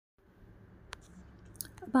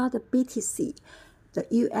about the BTC, the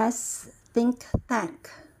U.S. think tank.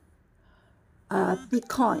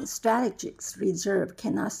 Bitcoin Strategies Reserve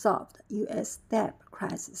cannot solve the U.S. debt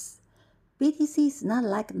crisis. BTC is not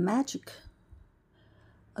like magic.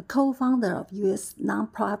 A co-founder of U.S.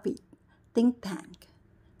 nonprofit think tank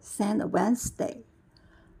said Wednesday,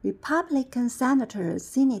 Republican Senator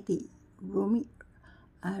Cynthia Lummis,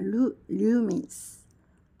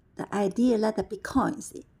 the idea that the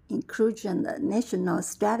Bitcoin's inclusion in the National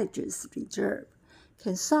Strategies Reserve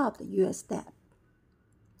can solve the U.S. debt.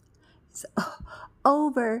 It's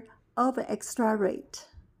over-exaggerate,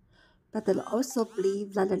 but they also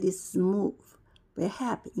believe that this move will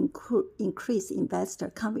help increase investor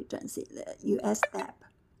confidence in the U.S. debt.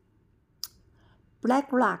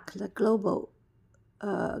 BlackRock, the global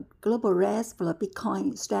race for the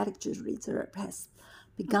Bitcoin Strategies Reserve has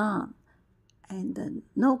begun, and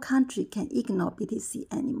no country can ignore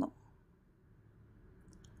BTC anymore.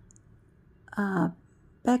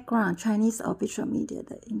 Background: Chinese official media,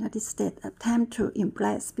 the United States attempt to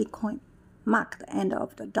embrace Bitcoin marked the end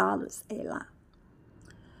of the dollar's era.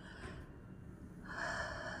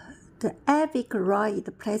 The Avik Roy,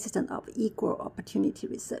 the president of Equal Opportunity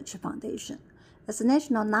Research Foundation, as a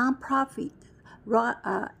national nonprofit,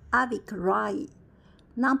 Avik Roy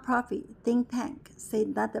nonprofit think tank,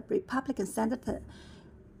 said that the Republican Senator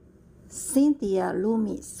Cynthia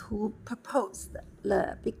Lummis, who proposed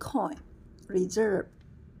the Bitcoin Reserve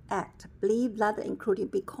Act, believed that including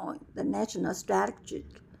Bitcoin, the National Strategic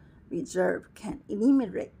Reserve can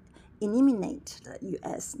eliminate the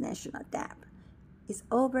U.S. national debt. It's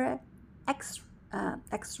over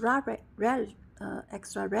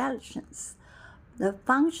exaggerations. The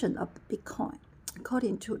function of Bitcoin,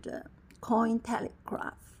 according to the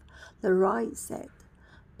Cointelegraph, the Roy said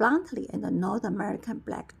bluntly in the North American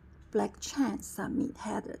blockchain summit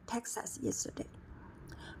held in Texas yesterday,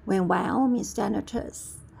 when Wyoming Senator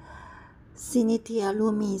Cynthia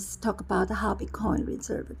Lummis talked about how Bitcoin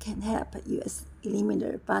Reserve can help U.S.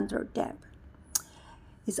 eliminate federal debt.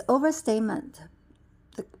 It's overstatement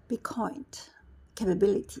the Bitcoin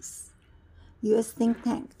capabilities. U.S. think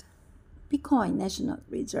tank Bitcoin National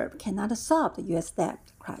Reserve cannot solve the U.S.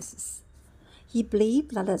 debt crisis. He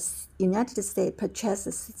believed that the United States purchased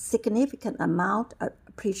a significant amount of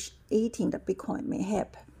appreciating the Bitcoin may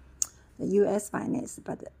help the U.S. finance,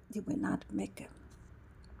 but it will not make it.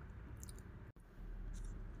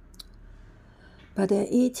 But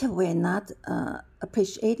it will not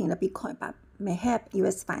appreciating the Bitcoin, but may help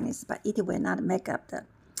U.S. finance, but it will not make up the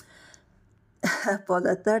for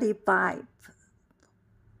the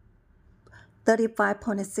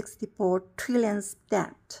 35.64 trillion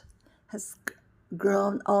debt has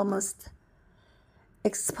grown almost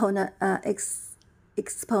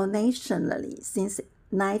exponentially since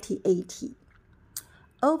 1980.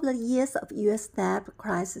 Over the years of U.S. debt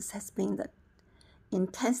crisis has been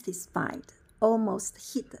intensified,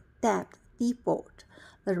 almost hit debt default,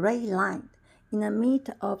 the red line, in the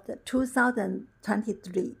middle of the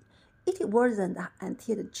 2023. It wasn't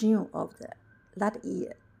until June of that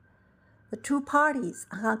year. The two parties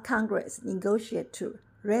in Congress negotiated to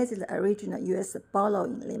raise the original U.S.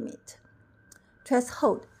 borrowing limit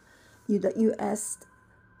threshold in the U.S.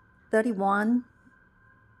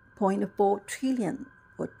 $31.4 trillion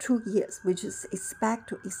for 2 years, which is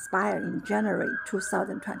expected to expire in January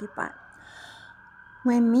 2025.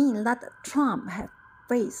 When mean that Trump had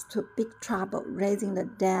faced big trouble raising the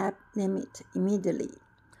debt limit immediately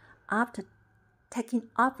after taking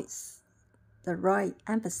office, the Roy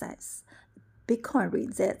emphasized Bitcoin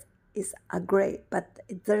Reserve is a great, but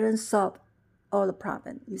it doesn't solve all the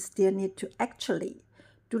problem. You still need to actually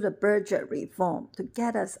do the budget reform to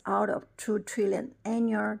get us out of $2 trillion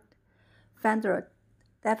annual federal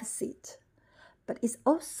deficit. But it's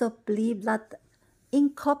also believed that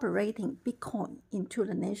incorporating Bitcoin into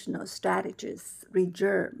the National Strategies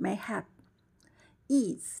Reserve may help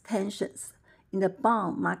ease tensions in the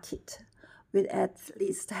bond market, will at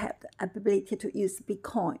least have the ability to use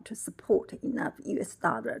Bitcoin to support enough US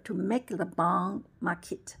dollar to make the bond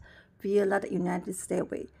market feel that the United States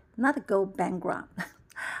will not go bankrupt.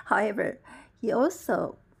 However, he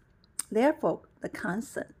also, therefore, the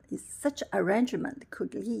concern is such arrangement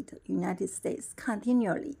could lead the United States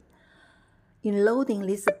continually in loading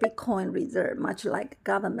this Bitcoin reserve, much like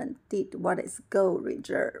government did what is gold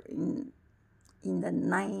reserve in the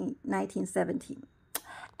 1970s.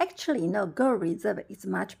 Actually, gold reserve is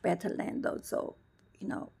much better than those,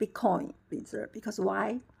 Bitcoin reserve. Because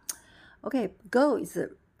why? Okay, gold is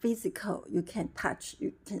physical. You can touch,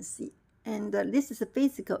 you can see. And this is a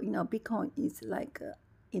physical, Bitcoin is like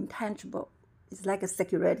intangible. It's like a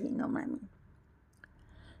security, what I mean?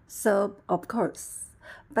 So of course,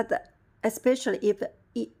 but especially if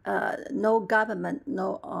no government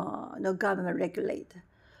regulate,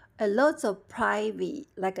 a lots of private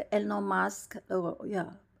like Elon Musk,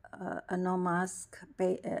 Elon Musk,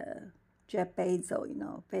 Jeff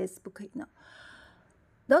Bezos, Facebook,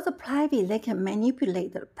 those are private, they can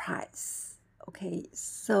manipulate the price. Okay,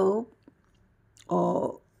 so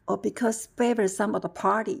or because favor some of the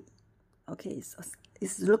party. Okay, so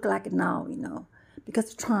it's look like now,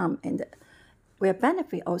 because Trump and will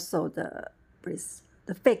benefit also the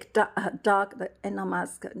fake dog, the Elon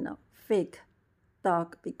Musk, fake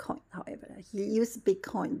dog Bitcoin. However, he used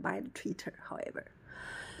Bitcoin by the Twitter. However,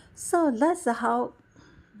 so that's how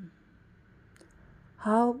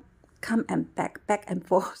come and back and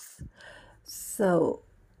forth. So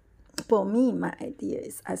for me, my idea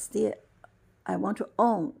is I want to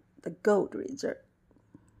own the gold reserve,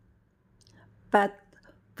 but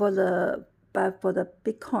for the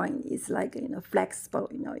Bitcoin, it's like flexible.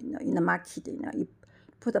 In the market, you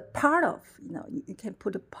put a part of you can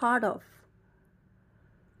put a part of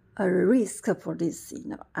a risk for this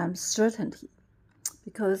uncertainty,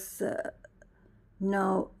 because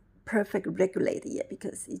no perfect regulated yet,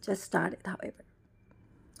 because it just started. However,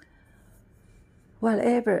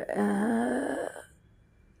 whatever.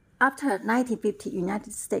 After 1950,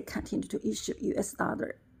 United States continued to issue U.S.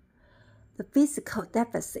 dollar. The fiscal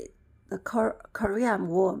deficit, the Korean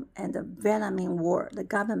War, and the Vietnam War, the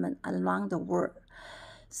government around the world.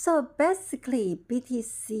 So basically,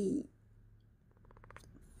 BTC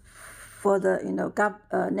for the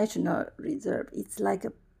national reserve, it's like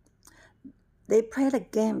they play the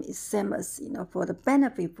game is same as for the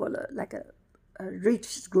benefit for the a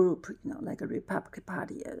rich group, like a Republican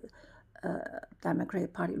Party,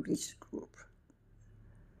 Democratic Party rich group,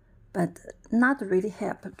 but not really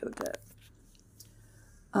help to the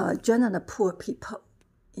general poor people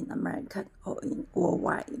in America or in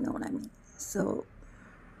worldwide. You know what I mean? So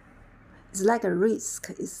it's like a risk.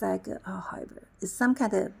 It's like however, it's some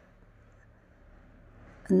kind of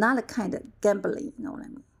another kind of gambling. You know what I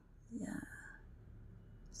mean? Yeah.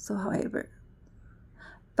 So however,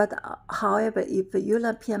 but however, if the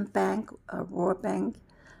European Bank or World Bank,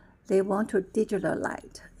 they want to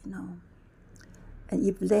digitalize, and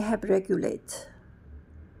if they have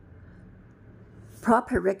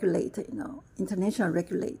proper regulate, international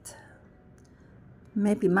regulate,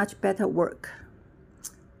 maybe much better work.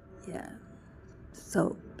 Yeah.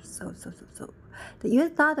 So. The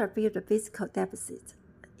U.S. dollar built a fiscal deficit.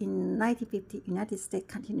 In 1950, United States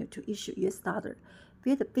continued to issue U.S. dollar,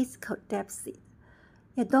 build a fiscal deficit.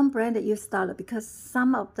 Yeah, don't brand the U.S. dollar because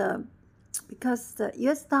the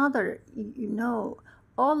U.S. dollar,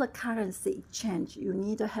 all the currency exchange, you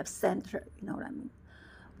need to have center, you know what I mean?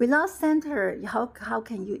 Without center, how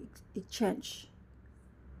can you exchange?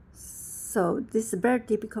 So this is a very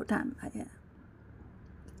difficult time.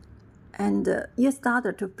 And U.S.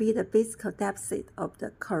 dollar to beat the fiscal deficit of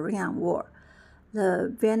the Korean War,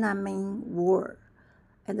 the Vietnam War,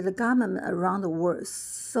 and the government around the world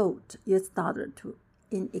sold U.S. dollar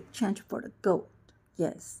in exchange for the gold.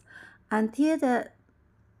 Yes, until the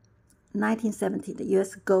 1970, the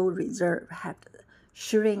U.S. gold reserve had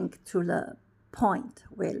shrink to the point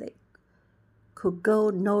where they could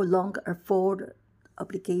no longer afford the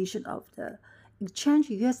obligation of the exchange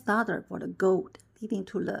U.S. dollar for the gold, leading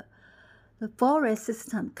to the foreign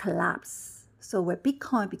system collapse. So when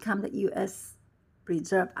Bitcoin became the U.S.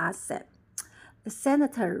 reserve asset, the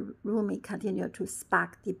Senator Lummis continued to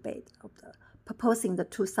spark debate of proposing the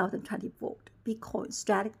 2024 Bitcoin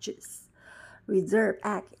Strategies Reserve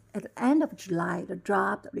Act. At the end of July, the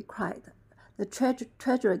draft required the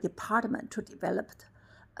Treasury Department to develop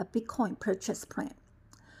a Bitcoin purchase plan.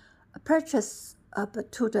 A purchase up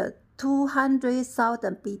to the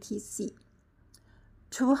 200,000 BTC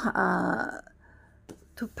to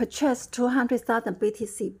purchase 200,000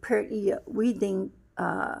 BTC per year within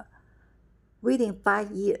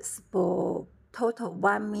 5 years for total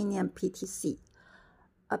 1 million BTC,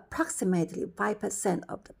 approximately 5%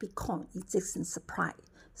 of the Bitcoin existing supply.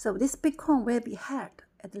 So this Bitcoin will be held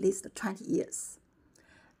at least 20 years.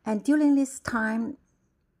 And during this time,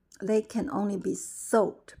 they can only be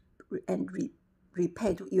sold and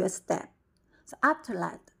repaid to US debt. So after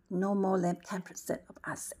that, no more than 10% of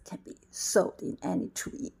assets can be sold in any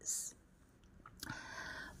 2 years.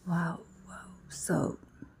 Wow. So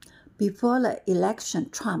before the election,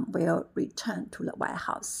 Trump will return to the White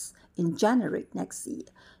House in January next year.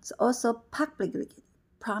 So also publicly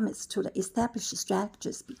promised to establish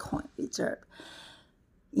strategies Bitcoin reserve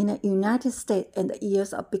in the United States and the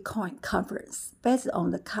years of Bitcoin conference. Based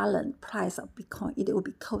on the current price of Bitcoin, it will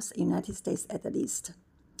be cost the United States at least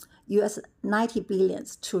US 90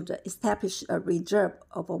 billions to establish a reserve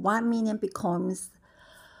of 1 million Bitcoins.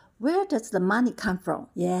 Where does the money come from?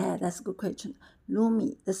 Yeah, that's a good question.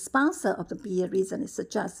 Lummis, the sponsor of the bill, recently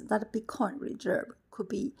suggests that the Bitcoin reserve could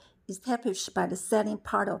be established by the selling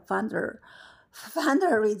part of funder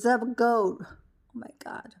reserve gold. Oh my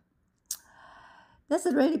God. That's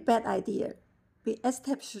a really bad idea. We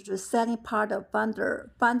established the selling part of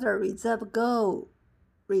funder reserve gold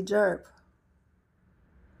reserve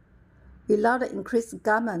without increased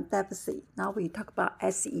government deficit. Now we talk about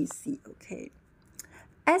SEC, okay?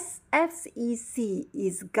 SEC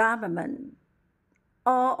is government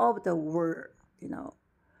all over the world, you know.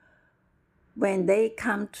 When they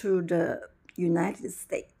come to the United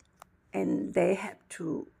States and they have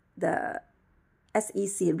to, the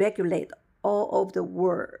SEC regulate all over the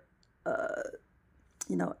world,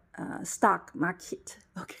 stock market,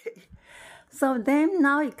 okay. So then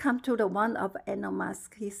now it come to the one of Elon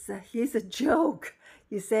Musk. He's a joke.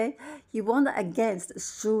 You say he won against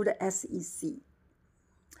through the SEC.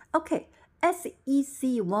 Okay,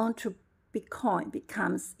 SEC want to Bitcoin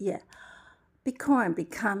becomes the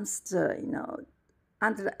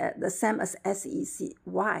under the same as SEC.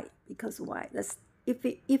 Why? Because why? That's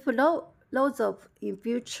if loads of in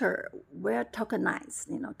future were tokenized,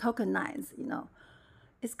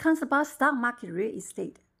 it comes about stock market, real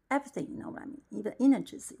estate, everything, you know what I mean? Even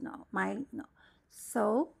energies, mining,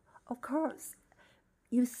 So, of course,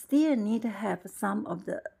 you still need to have some of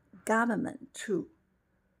the government to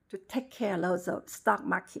take care of loads of stock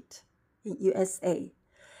market in USA.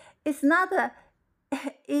 It's not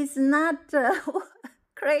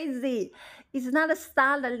crazy. It's not a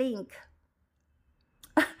Starlink.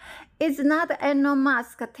 It's not Elon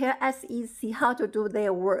Musk tell SEC how to do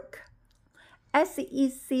their work.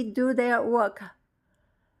 SEC do their work.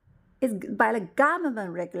 It's by the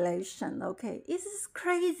government regulation, okay? It's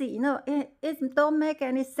crazy, it don't make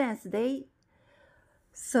any sense.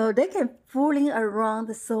 So they can fooling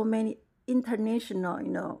around so many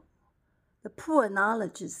international, the poor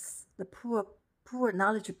knowledge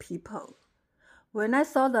people. When I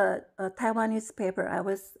saw the Taiwan newspaper, I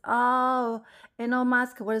was, Elon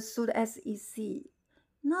Musk will sue the SEC.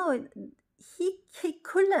 No, he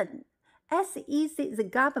couldn't. SEC is the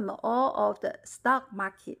government all of the stock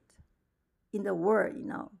market in the world,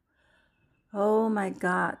 Oh my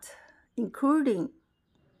God, including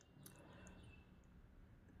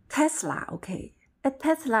Tesla, okay. A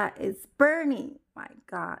Tesla is burning, my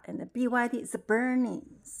God, and the BYD is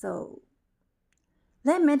burning. So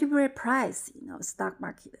they manipulate price, stock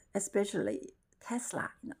market, especially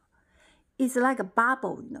Tesla, It's like a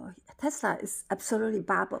bubble, Tesla is absolutely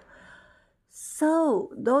bubble.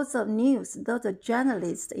 So those are news, those are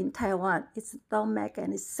journalists in Taiwan, it don't make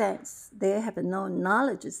any sense. They have no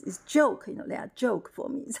knowledge. It's joke, they are joke for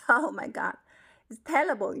me. Oh my God, it's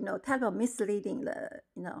terrible, terrible misleading,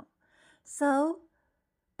 So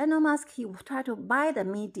Elon Musk, he tried to buy the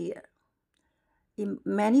media, he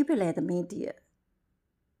manipulate the media,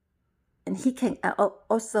 and he can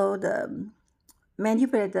also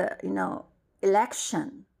manipulate the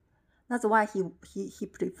election. That's why he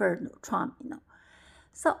preferred Trump,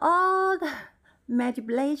 So all the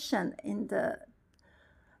manipulation in the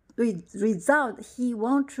result, he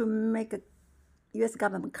want to make a U.S.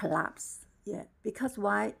 government collapse. Yeah, because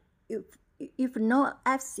why? If no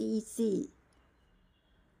FCC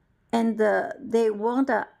and they want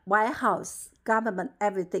a White House government,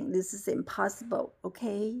 everything, this is impossible,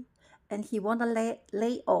 okay? And he want to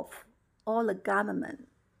lay off all the government.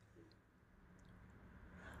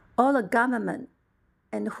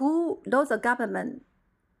 And who those are government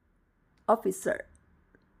officer.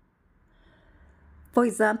 For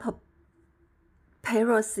example,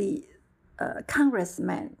 Pelosi,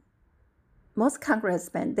 congressman, most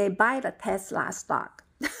congressmen, they buy the Tesla stock.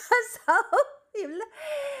 So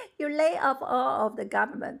you lay off all of the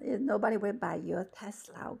government, nobody will buy your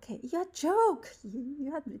Tesla, okay? You're a joke,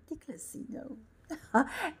 you are ridiculous,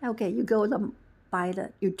 Okay, you go to buy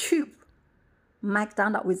the YouTube,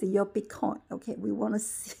 McDonald's with your Bitcoin, okay? We want to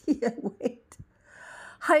see wait.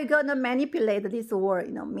 How you gonna manipulate this world,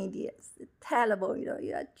 media? It's terrible, you're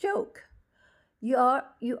a joke. You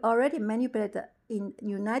already manipulated in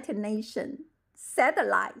United Nations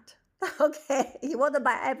satellite. Okay, you want to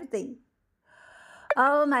buy everything.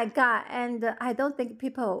 Oh my God! And I don't think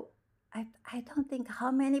people. I don't think how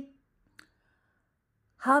many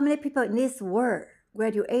people in this world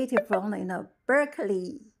graduated from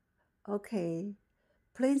Berkeley, okay,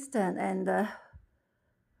 Princeton and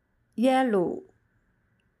Yale,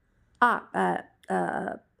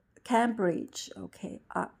 Cambridge, okay,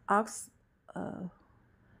 Oxford,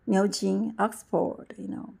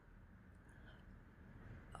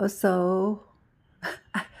 also,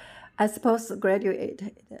 I suppose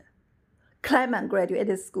graduated, Clement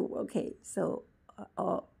graduated school, okay, so,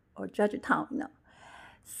 or Georgetown,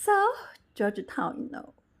 So, Georgetown,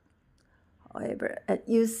 however, at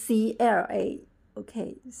UCLA,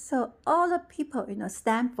 okay, so all the people,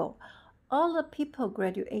 Stanford, all the people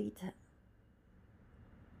graduate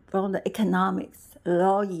from the economics,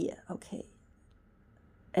 lawyer, okay,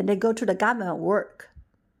 and they go to the government work,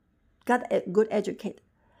 got a good educate.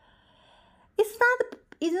 It's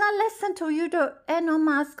not lesson to you to Elon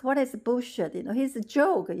Musk. What is bullshit? His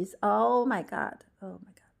joke is, oh my god,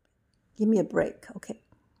 give me a break, okay.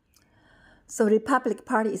 So Republican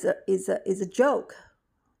Party is a joke.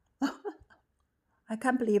 I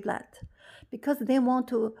can't believe that, because they want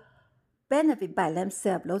to benefit by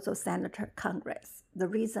themselves, lots of senator, Congress. The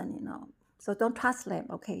reason, so don't trust them,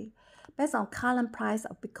 okay. Based on current price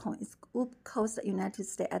of Bitcoin, it would cost the United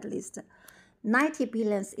States at least 90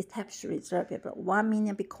 billion established reserve, 1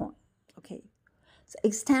 million Bitcoin, okay. So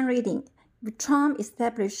extend reading. Trump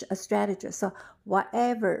established a strategy. So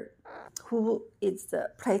whatever, who is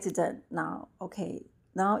the president now, okay,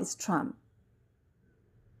 now it's Trump.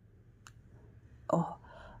 Oh,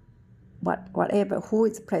 whatever, who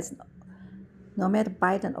is president, no matter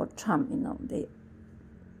Biden or Trump,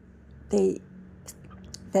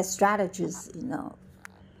 their strategies,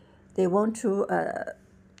 they want to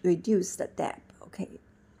reduce the debt, okay.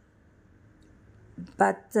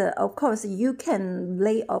 But of course, you can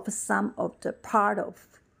lay off some of the part of,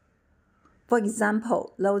 for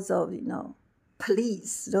example, those of,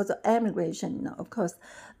 police, those of immigration, of course,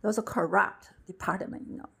 those are corrupt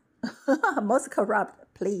department, most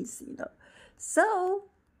corrupt police, So,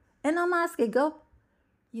 Elon Musk,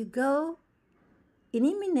 you go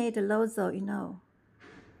eliminate loads of,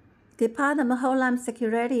 Department of Homeland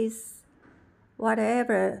Securities,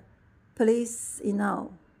 whatever, police,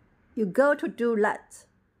 you go to do that.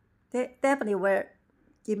 They definitely will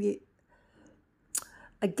give you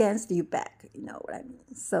against you back, what I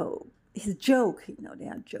mean. So it's a joke, they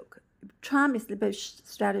are joke. Trump is the best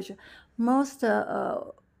strategy. Most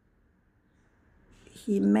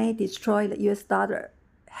he may destroy the US dollar,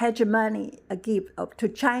 hegemony, a gift to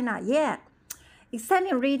China. Yeah.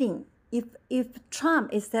 Extending reading, if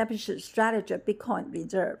Trump establishes strategy Bitcoin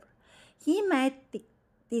reserve, he may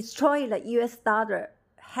destroy the US dollar,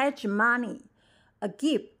 hegemony, a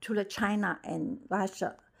gift to the China and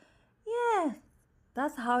Russia. Yeah,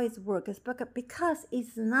 that's how it works. Because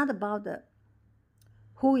it's not about the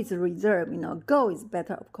who is reserve, gold is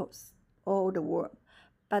better, of course, all the world.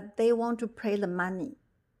 But they want to pay the money.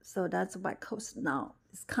 So that's what costs now.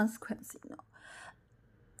 It's consequence,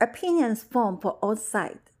 Opinions formed for all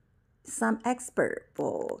sides. Some expert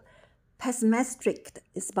for pessimistic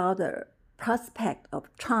is about the prospect of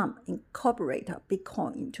Trump incorporate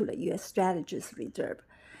Bitcoin into the U.S. strategies reserve.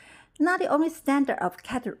 Not the only standard of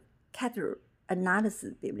category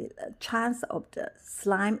analysis, the chance of the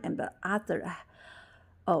slime and the other.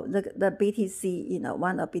 Oh, the BTC,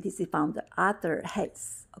 one of BTC founder, Arthur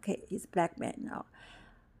Hayes. Okay, he's a black man now.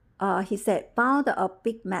 He said, founder of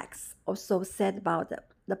Big Macs also said about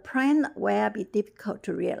the plan will be difficult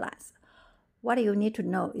to realize. What you need to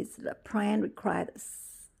know is the plan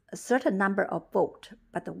requires a certain number of votes,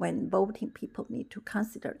 but when voting, people need to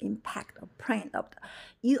consider impact of plan of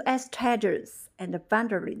the U.S. treasuries and the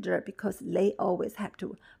Federal Reserve, because they always have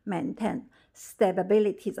to maintain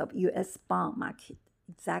stability of U.S. bond market.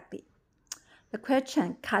 Exactly. The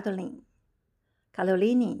question, Carolini,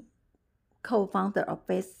 co-founder of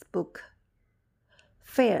Facebook,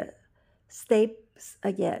 Fair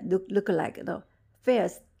look like Fair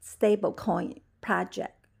Stablecoin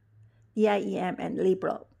Project, DIEM and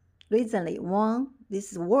Libra, recently won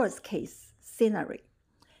this worst case scenario.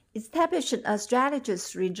 Establishing a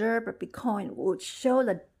strategist reserve Bitcoin would show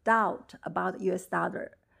the doubt about the US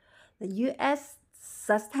dollar. The US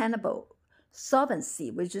sustainable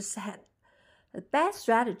solvency, which is had a bad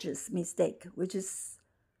strategist mistake, which is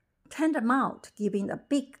tantamount giving a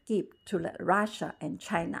big gift to Russia and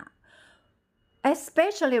China.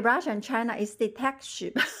 Especially Russia and China is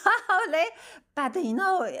dictatorship.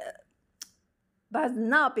 But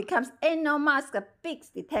now becomes Elon Musk a big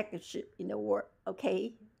dictatorship in the world,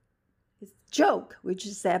 okay? It's a joke, which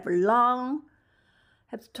is have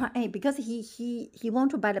to try, because he want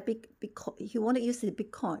to buy the big Bitcoin, he want to use the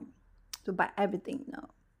Bitcoin to buy everything,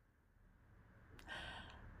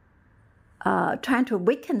 trying to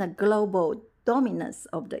weaken the global dominance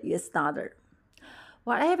of the US dollar.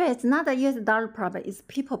 Whatever, it's not a US dollar problem, it's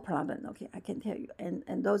people problem, okay, I can tell you.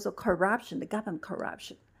 And those are corruption, the government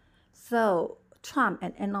corruption. So Trump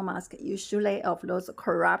and Elon Musk, you should lay off those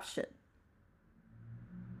corruption.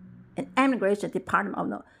 and Immigration Department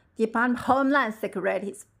of Department of Homeland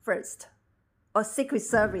Security first, or Secret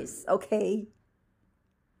Service, okay?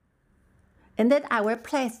 And then I will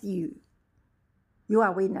place you. You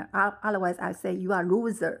are winner. Otherwise, I say you are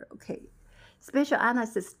loser, okay? Special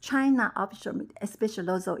analysis, China official, especially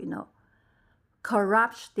also,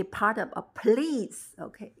 corrupt Department of Police,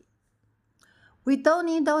 okay? We don't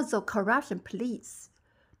need those corruption police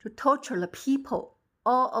to torture the people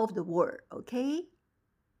all over the world, okay?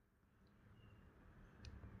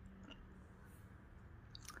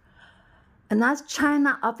 And as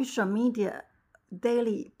China official media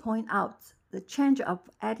daily point out the change of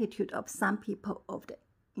attitude of some people of the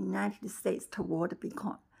United States toward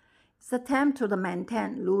Bitcoin. It's an attempt to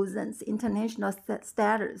maintain loosened international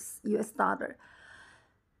status, US dollar.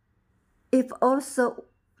 If also,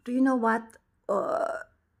 do you know what?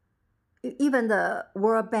 Even the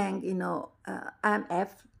World Bank, IMF,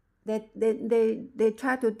 they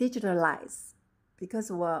try to digitalize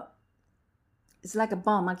because it's like a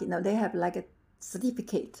bond market. They have like a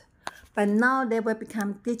certificate, but now they will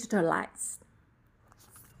become digitalized.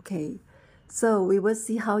 Okay, so we will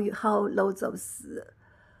see how loads of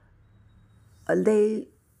they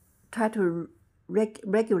try to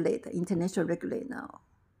regulate, international regulate now.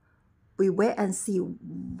 We wait and see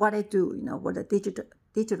what they do, what the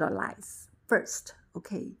digitalize first,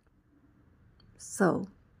 okay? So,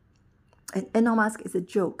 and Elon Musk is a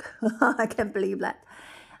joke. I can't believe that.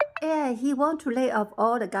 Yeah, he wants to lay off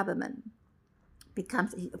all the government.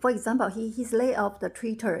 For example, he's lay off the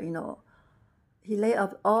Twitter, he lay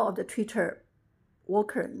off all of the Twitter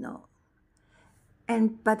worker,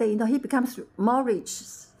 but he becomes more rich.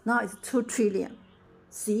 Now it's 2 trillion.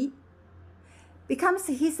 See, becomes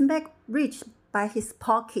he's make rich by his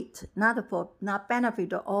pocket, not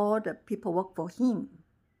benefit of all the people work for him.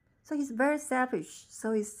 So he's very selfish.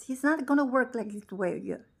 So he's not gonna work like this way.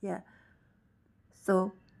 Yeah.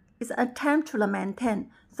 So it's an attempt to maintain.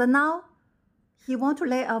 So now he want to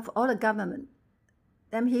lay off all the government.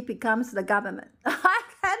 Then he becomes the government. I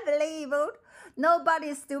can't believe it. Nobody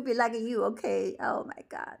is stupid like you, okay? Oh my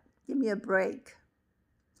God, give me a break.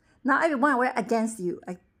 Now everyone will against you.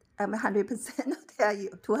 I'm 100% tell you,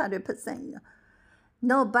 200%.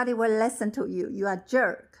 Nobody will listen to you. You are a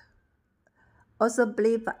jerk. Also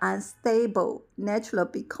believe unstable natural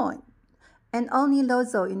Bitcoin, and only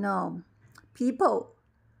those people.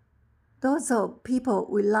 Those people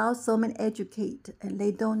without so many educate, and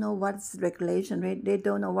they don't know what's regulation. They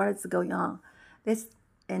don't know what is going on. They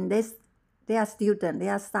are students. They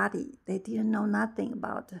are study. They didn't know nothing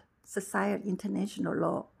about society, international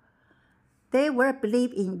law. They will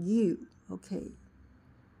believe in you. Okay.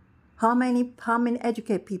 How many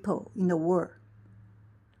educated people in the world?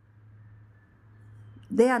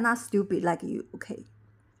 They are not stupid like you. Okay.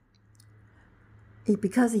 It's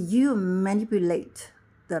because you manipulate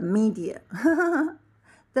the media.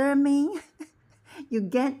 That means you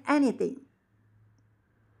get anything.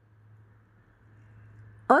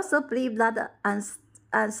 Also believe that the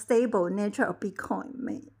unstable nature of Bitcoin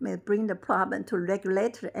may bring the problem to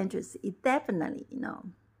regulatory agencies. It definitely,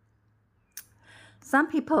 Some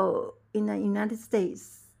people in the United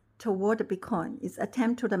States toward Bitcoin is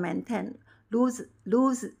attempt to maintain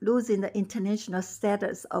losing the international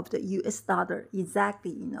status of the US dollar.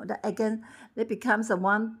 Exactly, that again, it becomes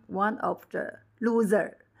one of the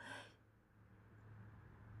loser.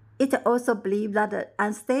 It also believes that the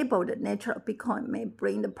unstable nature of Bitcoin may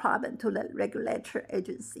bring the problem to the regulatory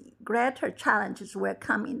agency. Greater challenges will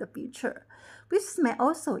come in the future, which may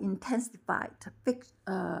also intensify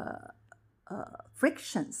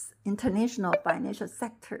frictions international financial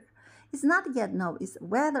sector. It's not yet known is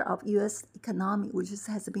whether of U.S. economy, which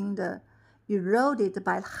has been eroded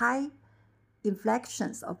by high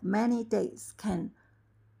inflations of many days, can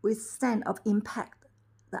withstand of impact.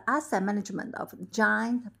 The asset management of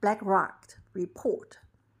giant BlackRock report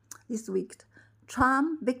this week.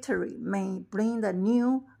 Trump victory may bring the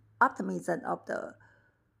new optimism of the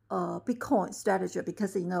Bitcoin strategy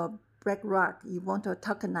because BlackRock, you want to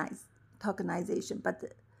tokenization, but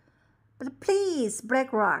please,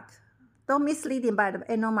 BlackRock, don't mislead him by the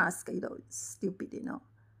Elon Musk, stupid,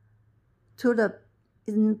 to the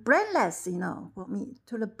brainless, for me,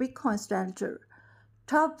 to the Bitcoin strategy,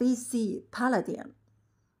 top VC Paladin.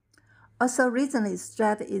 Also recently,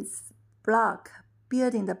 Strat is blocked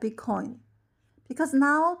building the Bitcoin because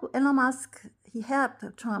now Elon Musk, he helped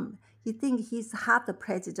Trump. He thinks he's half the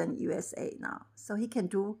president USA now, so he can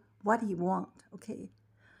do what he wants. Okay,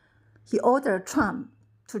 he ordered Trump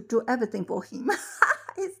to do everything for him.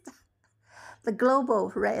 The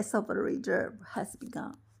global race of the reserve has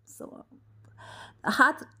begun. So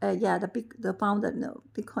The founder, no,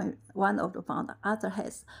 Bitcoin, one of the founder, Arthur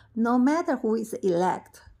has, no matter who is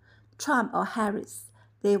elect, Trump or Harris,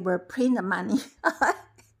 they will print the money.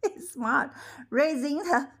 It's smart, raising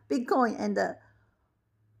the Bitcoin and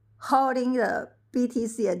holding the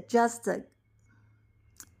BTC are just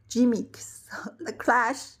gimmicks. The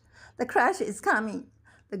crash is coming.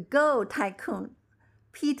 The gold tycoon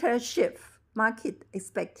Peter Schiff market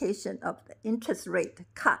expectation of the interest rate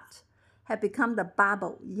cut have become the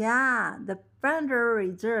bubble. Yeah, the Federal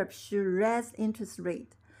Reserve should raise interest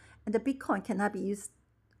rate, and the Bitcoin cannot be used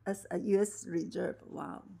as a U.S. reserve.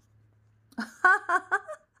 Wow.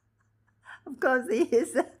 Of course, it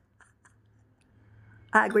is.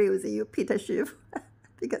 I agree with you, Peter Schiff,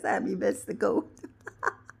 because I have invested gold.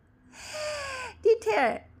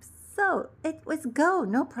 Detail. So it was gold,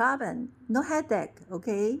 no problem, no headache,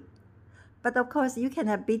 okay? But of course, you can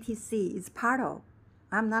have BTC, it's part of.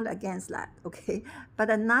 I'm not against that, okay? But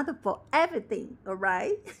not for everything, all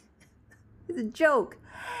right? It's a joke.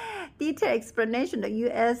 Detailed explanation, the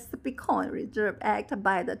U.S. Bitcoin Reserve Act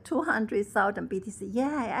by the 200,000 BTC.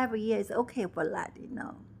 Yeah, every year it's okay for that, you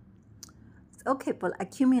know. It's okay for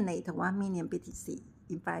accumulate 1 million BTC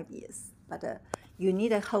in 5 years. But you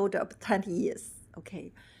need a hold of 20 years,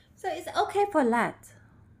 okay? So it's okay for that.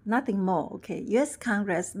 Nothing more, okay? U.S.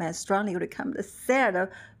 Congressman strongly recommend the sale of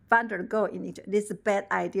funded gold in Egypt. This is a bad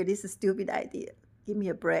idea. This is a stupid idea. Give me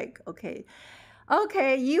a break, okay?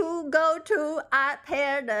 Okay, you go to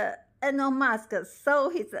tell the Elon Musk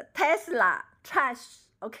sold his Tesla trash,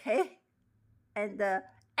 okay? And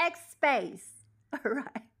X space, all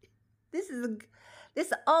right? This is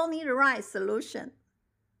only the right solution,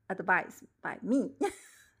 advised by me.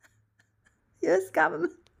 U.S.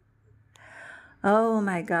 government. Oh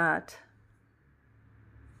my God.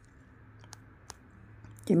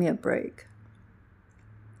 Give me a break.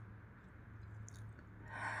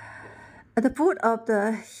 At the foot of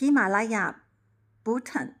the Himalaya,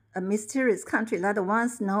 Bhutan, a mysterious country that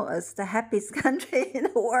once known as the happiest country in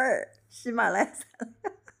the world, Himalaya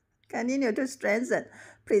continue to strengthen,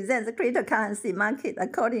 presents the cryptocurrency market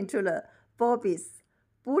according to the Forbes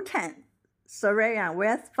Bhutan Sovereign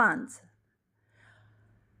Wealth Fund.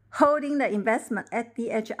 Holding the investment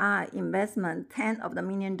SDHI investment $10 of the $1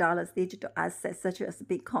 million digital assets such as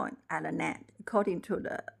Bitcoin and the net, according to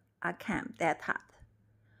the Arkham data.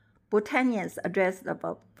 Bhutanians addressed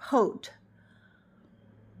about hold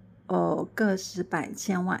个十百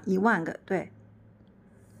千万1万个对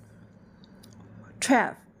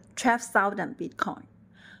 12,000 Bitcoin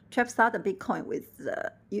with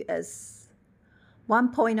the US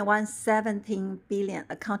 $1.117 billion,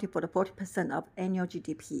 accounting for the 40% of annual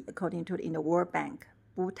GDP, according to the World Bank.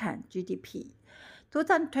 Bhutan GDP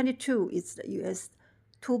 2022 is the US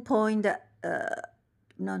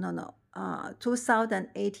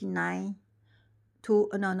 2089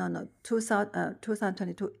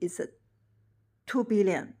 2022 is 2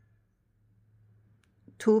 billion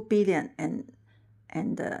and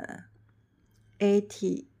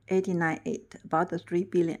 89 about the 3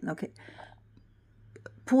 billion, okay.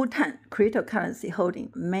 Bhutan cryptocurrency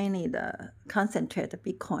holding mainly the concentrated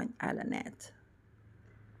Bitcoin at the net.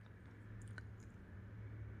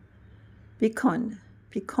 Bitcoin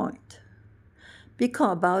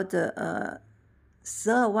about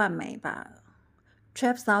 12万美吧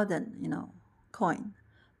 12,000 coin,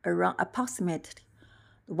 around approximately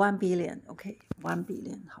 1 billion, okay, 1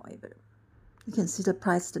 billion. However, you can see the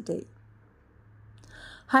price today.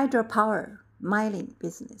 Hydropower mining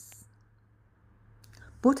business.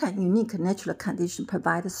 Bhutan's unique natural condition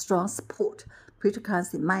provides strong support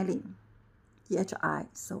cryptocurrency mining, DHI,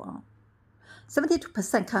 so on.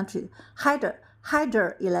 72% country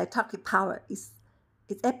hydroelectric power is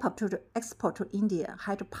export to India.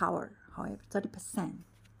 Hydropower, however, 30%.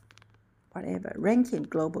 Whatever. Ranking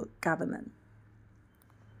global government.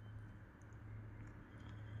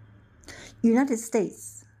 United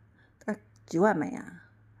States 几万美啊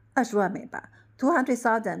20万美吧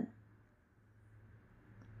 200,000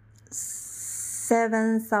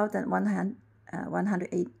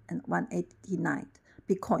 7,108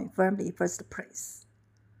 Bitcoin firmly first place.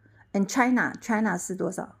 And China 是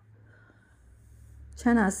多少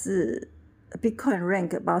China 是 Bitcoin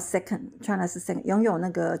rank about second. China 是 second, 拥有那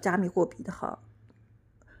个加密货币的好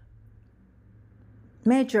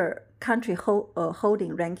Major country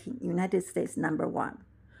holding ranking. United States number 1,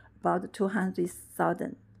 about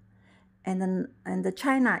 200,000. And the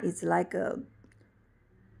China is like the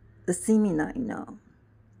similar,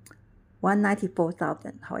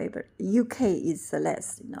 194,000. However, UK is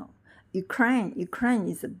less, Ukraine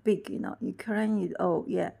is big, Ukraine is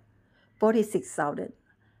 46,000.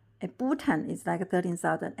 and Bhutan is like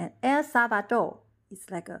 13,000, and El Salvador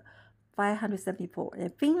is like 574,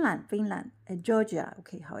 and Finland, and Georgia,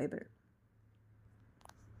 okay, however.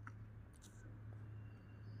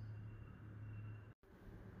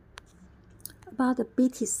 About the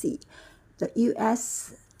BTC, the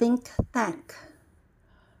U.S. think tank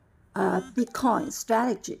Bitcoin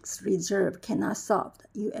Strategies Reserve cannot solve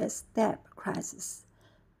the U.S. debt crisis.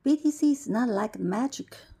 BTC is not like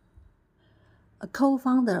magic. A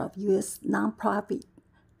co-founder of U.S. nonprofit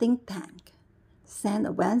think tank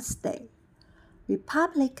said Wednesday,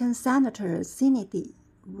 Republican Senator Cynthia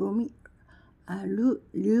Lummis,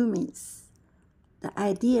 the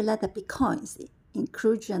idea that the Bitcoin's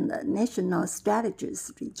inclusion the National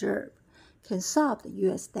Strategies Reserve can solve the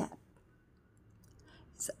U.S. debt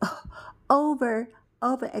is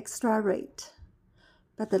over-exaggerate,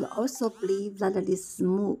 but they also believe that this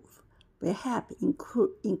move will help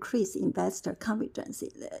increase investor confidence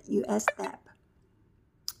in the U.S. debt.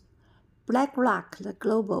 BlackRock, the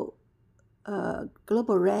global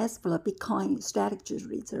race for the Bitcoin Strategies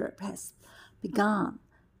Reserve has begun,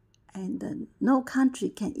 and no country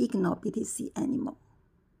can ignore BTC anymore.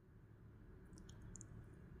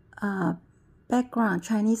 Background: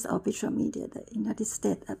 Chinese official media, the United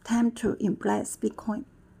States attempt to embrace Bitcoin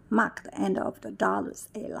marked the end of the dollar's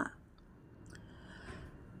era.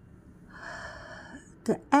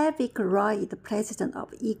 The Avik Roy, the president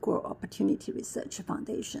of Equal Opportunity Research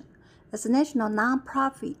Foundation, as a national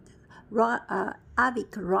nonprofit,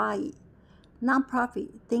 Avik Roy nonprofit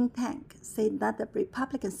think tank, said that the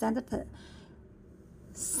Republican Senator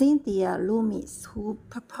Cynthia Lummis, who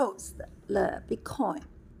proposed the Bitcoin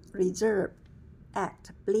Reserve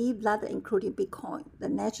Act, believed that including Bitcoin, the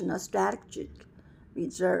National Strategic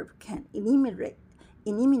Reserve can eliminate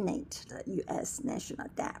the U.S. national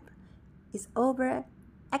debt. Is over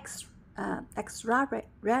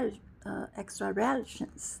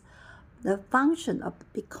exaggerations. The function of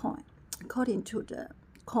Bitcoin, according to the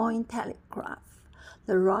Cointelegraph,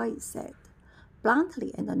 the Roy said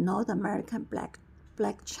bluntly in the North American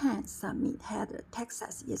blockchain summit held in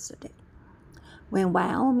Texas yesterday, when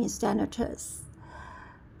Wyoming Senator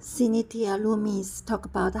Cynthia Lummis talked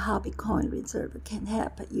about how Bitcoin Reserve can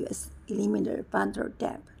help U.S. eliminate federal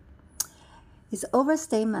debt. It's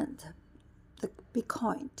overstatement the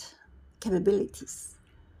Bitcoin capabilities.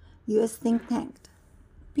 U.S. think tank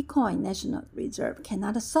Bitcoin National Reserve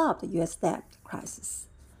cannot solve the U.S. debt crisis.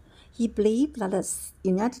 He believed that the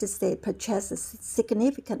United States purchased a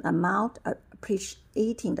significant amount of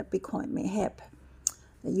appreciating the Bitcoin may help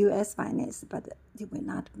the U.S. finance, but it will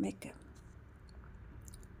not make it.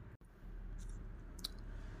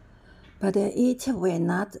 But it will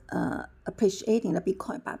not appreciating the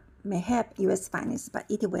Bitcoin, but may help U.S. finance, but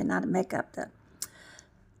it will not make up the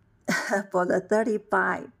for the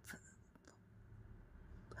 35.64